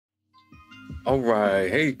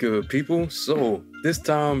Alright, hey good people. So this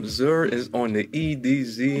time Xur is on the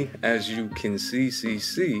EDZ, as you can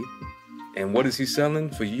see. And what is he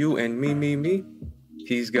selling for you and me?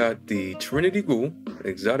 He's got the Trinity Ghoul,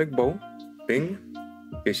 exotic bow, bing.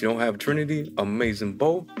 In case you don't have Trinity, amazing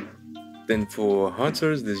bow. Then for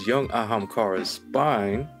hunters, this young Ahamkara's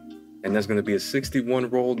spine, and that's going to be a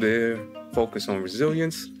 61 roll there, focus on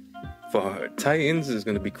resilience. For Titans, it's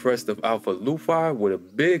going to be Crest of Alpha Lufi with a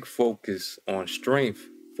big focus on strength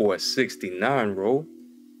for a 69 roll.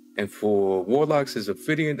 And for Warlocks, is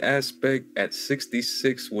Ophidian aspect at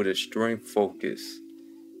 66 with a strength focus.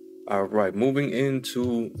 Alright, moving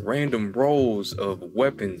into random rolls of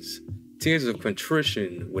weapons. Tears of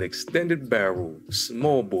Contrition with extended barrel,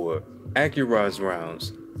 small bore, accurized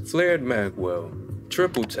rounds, flared magwell,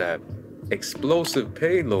 triple tap, explosive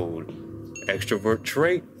payload, extrovert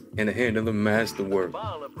trait, and a handler masterwork.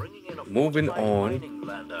 Moving on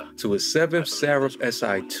to a 7th Seraph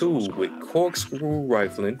SI2 with corkscrew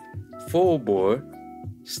rifling, full bore,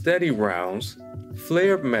 steady rounds,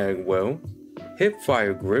 flared magwell, hip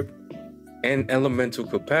fire grip, and elemental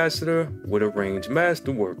capacitor with a range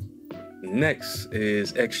masterwork. Next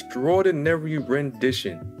is Extraordinary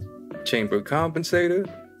Rendition, chamber compensator,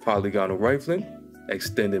 polygonal rifling,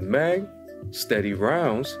 extended mag, steady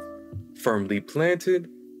rounds, firmly planted,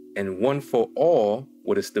 and one for all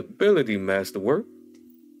with a stability masterwork.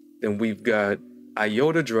 Then we've got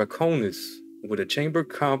Iota Draconis with a chamber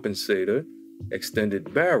compensator,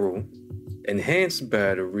 extended barrel, enhanced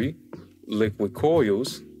battery, liquid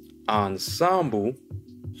coils, ensemble,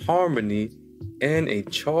 harmony, and a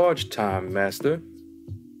charge time master.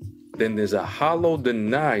 Then there's a hollow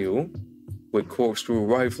denial with corkscrew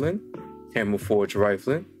rifling, hammer forge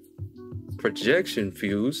rifling, projection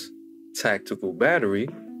fuse, tactical battery,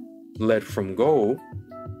 lead from gold,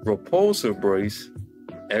 repulsor brace,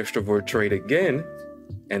 extrovert trait again,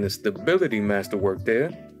 and a stability masterwork there.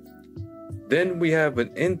 Then we have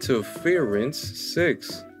an interference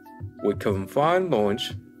 6 with confined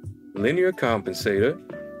launch, linear compensator,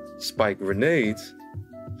 spike grenades,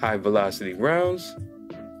 high velocity rounds,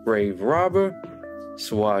 brave robber,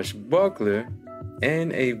 swashbuckler,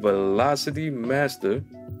 and a velocity master.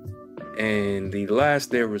 And the last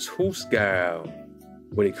there is Husgal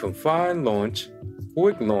with a confined launch,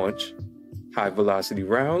 quick launch, high velocity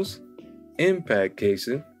rounds, impact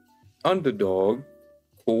casing, underdog,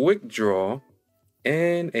 quick draw,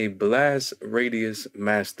 and a blast radius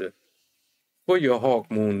master. For your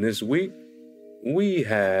Hawkmoon this week, we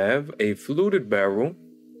have a fluted barrel,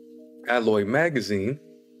 alloy magazine,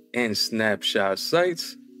 and snapshot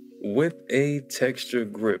sights with a texture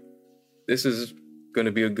grip. This is going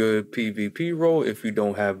to be a good PvP roll. If you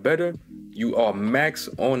don't have better, you are max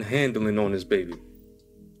on handling on this baby.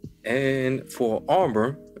 And for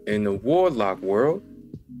armor in the Warlock world,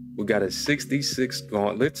 we got a 66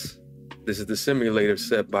 gauntlets. This is the simulator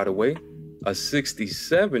set, by the way. A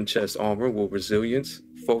 67 chest armor with resilience,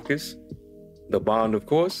 focus, the bond, of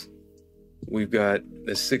course. We've got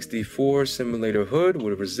the 64 simulator hood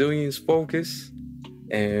with a resilience, focus,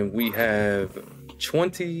 and we have a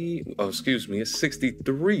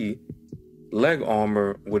 63 leg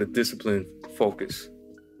armor with a discipline focus.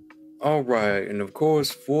 All right, and of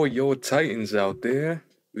course, for your Titans out there,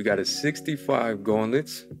 we got a 65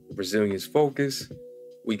 gauntlets, resilience focus.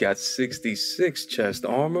 We got 66 chest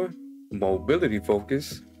armor, mobility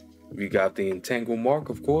focus. We got the entangle mark,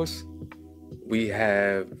 of course. We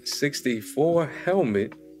have 64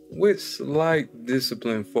 helmet with slight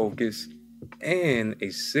discipline focus, and a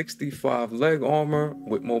 65 leg armor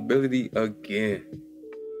with mobility again.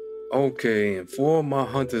 Okay, and for my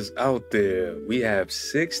hunters out there, we have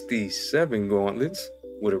 67 gauntlets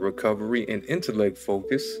with a recovery and intellect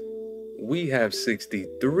focus. We have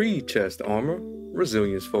 63 chest armor,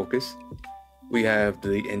 resilience focus. We have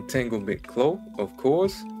the entanglement cloak, of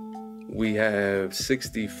course. We have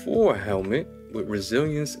 64 helmet with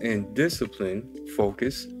resilience and discipline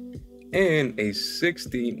focus, and a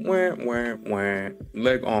 60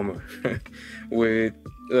 leg armor with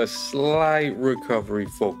a slight recovery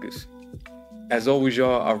focus. As always,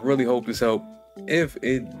 y'all, I really hope this helped. If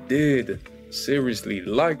it did, seriously,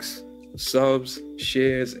 likes, subs,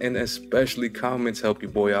 shares, and especially comments help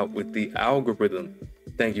your boy out with the algorithm.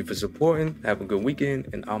 Thank you for supporting. Have a good weekend,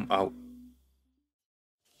 and I'm out.